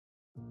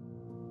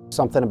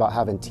Something about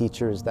having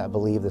teachers that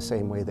believe the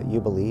same way that you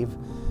believe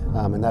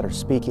and that are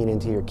speaking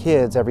into your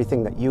kids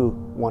everything that you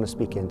want to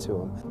speak into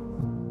them.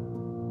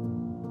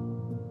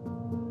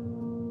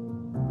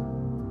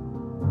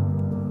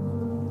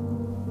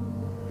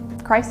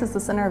 Christ is the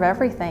center of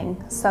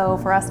everything, so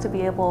for us to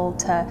be able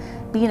to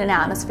be in an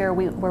atmosphere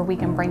where we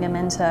can bring Him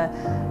into,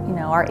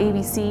 our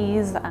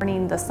ABCs,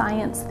 learning the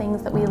science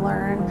things that we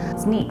learn,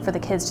 it's neat for the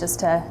kids just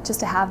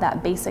to have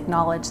that basic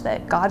knowledge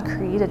that God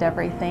created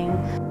everything.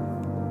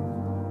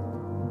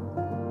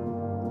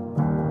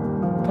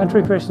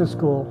 Country Christian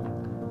School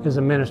is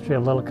a ministry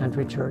of Little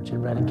Country Church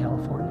in Redding,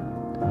 California.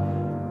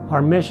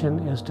 Our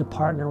mission is to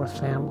partner with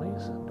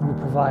families. We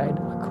provide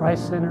a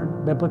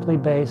Christ-centered, biblically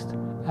based,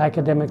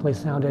 academically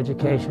sound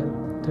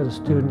education to the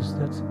students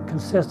that's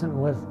consistent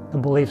with the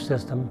belief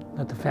system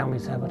that the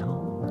families have at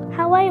home.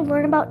 How I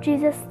learn about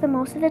Jesus the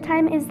most of the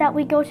time is that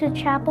we go to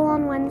chapel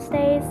on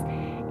Wednesdays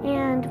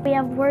and we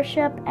have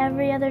worship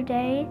every other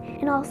day,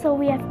 and also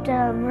we have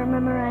to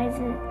memorize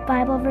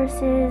Bible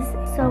verses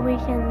so we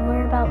can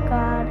learn about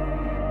God.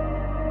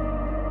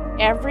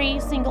 Every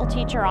single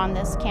teacher on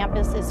this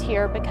campus is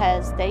here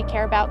because they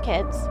care about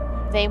kids.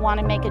 They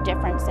want to make a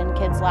difference in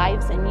kids'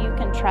 lives, and you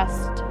can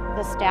trust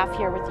the staff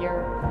here with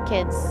your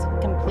kids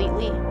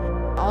completely.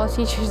 All the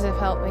teachers have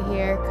helped me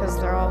here because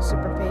they're all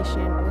super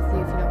patient with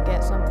you if you don't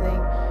get something,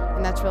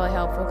 and that's really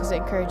helpful because it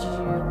encourages you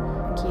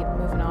to keep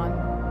moving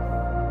on.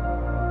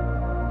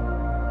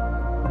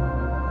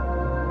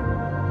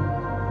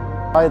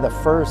 Probably the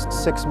first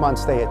 6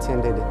 months they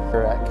attended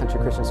here at Country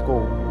Christian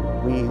School,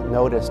 we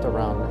noticed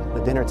around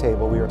the dinner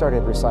table, we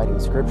started reciting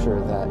scripture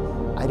that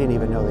I didn't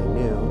even know they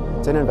knew.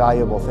 It's an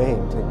invaluable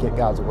thing to get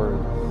God's Word,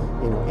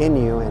 in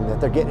you, and that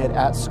they're getting it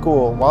at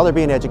school. While they're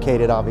being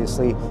educated,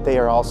 obviously, they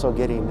are also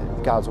getting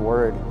God's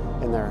Word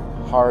in their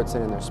hearts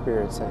and in their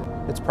spirits,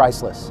 and it's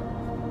priceless.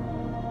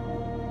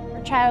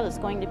 Your child is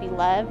going to be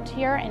loved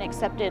here and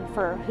accepted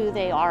for who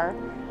they are,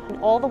 and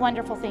all the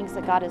wonderful things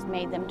that God has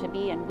made them to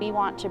be, and we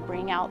want to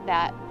bring out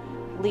that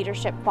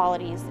leadership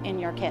qualities in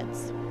your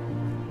kids.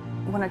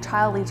 When a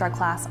child leaves our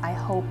class, I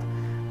hope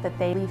that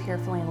they leave here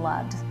feeling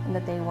loved and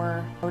that they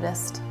were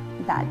noticed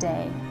that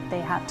day. They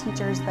have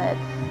teachers that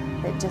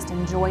just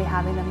enjoy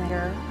having them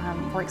there.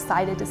 We're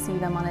excited to see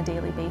them on a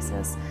daily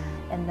basis,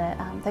 and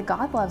that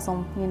God loves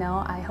them.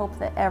 I hope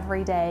that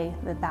every day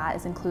that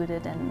is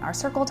included in our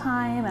circle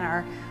time and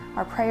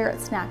our prayer at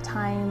snack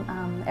time.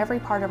 Every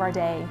part of our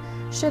day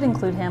should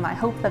include Him. I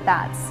hope that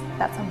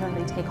that's something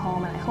they take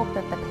home, and I hope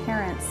that the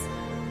parents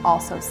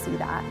also see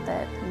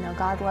that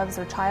God loves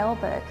their child,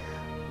 but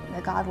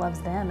that God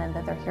loves them and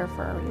that they're here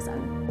for a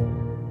reason.